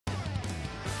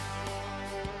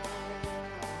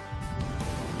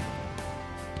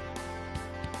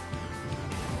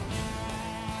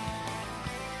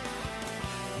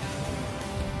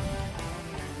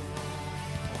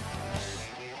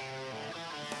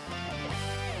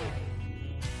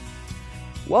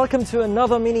Welcome to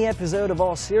another mini episode of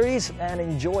our series and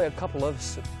enjoy a couple of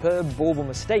superb bauble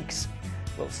mistakes.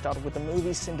 We'll start with the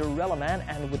movie Cinderella Man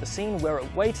and with a scene where a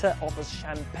waiter offers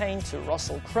champagne to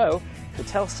Russell Crowe, who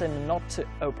tells him not to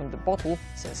open the bottle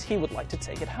since he would like to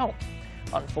take it home.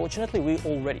 Unfortunately, we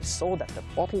already saw that the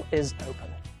bottle is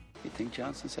open. You think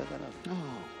Johnson set that up? Oh,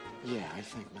 yeah, I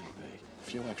think maybe. A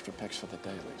few extra picks for the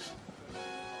dailies.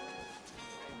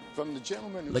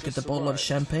 Look at the bottle of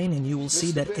champagne and you will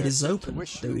see that it is open,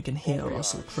 though you can hear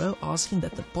Russell Crowe asking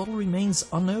that the bottle remains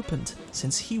unopened,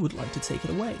 since he would like to take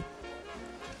it away.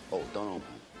 Oh, don't open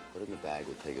it. Put it in the bag,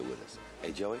 we'll take it with us.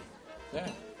 Hey, Joey? Yeah.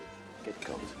 Get the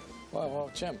coat.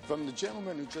 Well, Jim. From the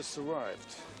gentleman who just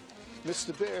arrived,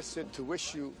 Mr. Bear said to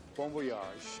wish you bon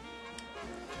voyage.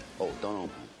 Oh, don't open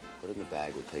it. Put it in the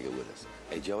bag, we'll take it with us.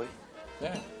 Hey, Joey?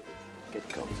 Yeah. Get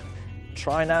the coat.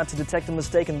 Try now to detect a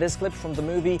mistake in this clip from the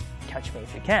movie Catch Me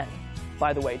If You Can.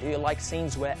 By the way, do you like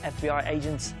scenes where FBI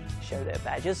agents show their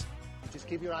badges? Just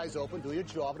keep your eyes open, do your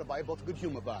job, and buy both a good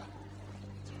humor bar.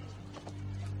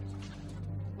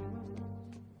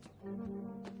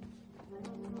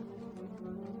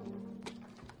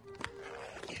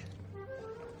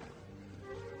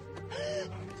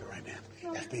 It's all right, man.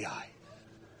 FBI.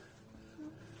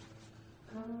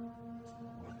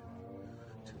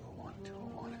 201.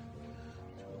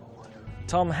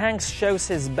 Tom Hanks shows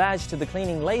his badge to the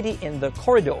cleaning lady in the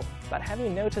corridor, but have you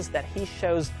noticed that he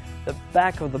shows the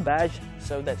back of the badge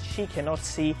so that she cannot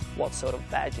see what sort of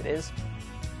badge it is?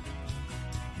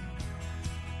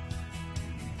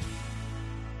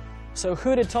 So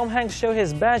who did Tom Hanks show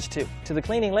his badge to? To the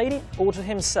cleaning lady or to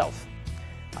himself?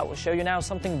 I will show you now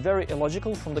something very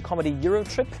illogical from the comedy Euro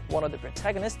Trip. One of the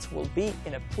protagonists will be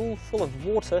in a pool full of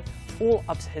water all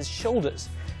up to his shoulders.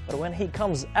 But when he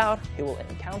comes out, he will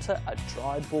encounter a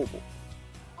dry bauble.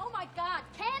 Oh my God,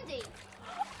 Candy!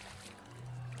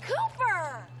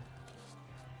 Cooper!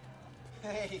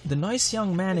 The nice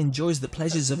young man enjoys the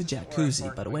pleasures of a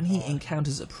jacuzzi, but when he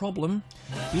encounters a problem,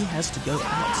 he has to go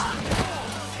out.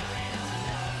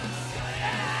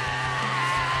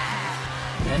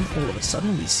 Then all of a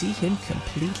sudden we see him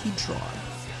completely dry.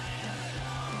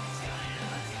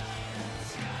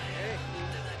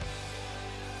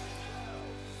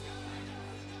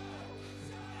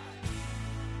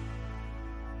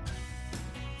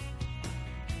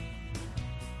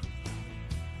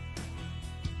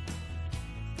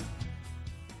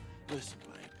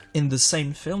 In the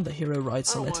same film, the hero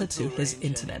writes a letter to his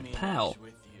internet pal.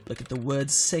 Look at the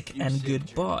words sick and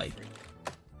goodbye.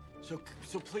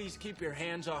 So please keep your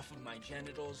hands off of my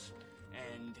genitals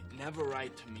and never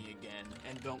write to me again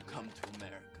and don't come to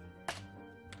America.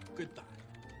 Goodbye.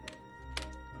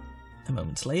 A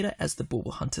moment later, as the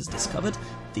bauble hunters discovered,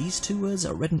 these two words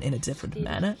are written in a different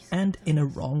manner and in a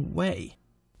wrong way.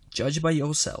 Judge by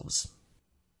yourselves.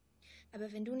 Aber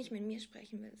wenn du nicht mit mir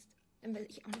sprechen willst, dann will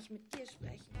ich auch nicht mit dir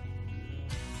sprechen.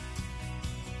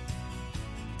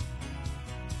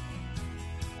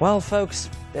 Well, folks,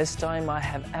 this time I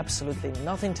have absolutely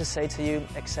nothing to say to you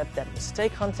except that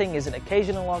mistake hunting is an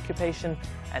occasional occupation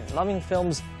and loving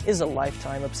films is a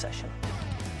lifetime obsession.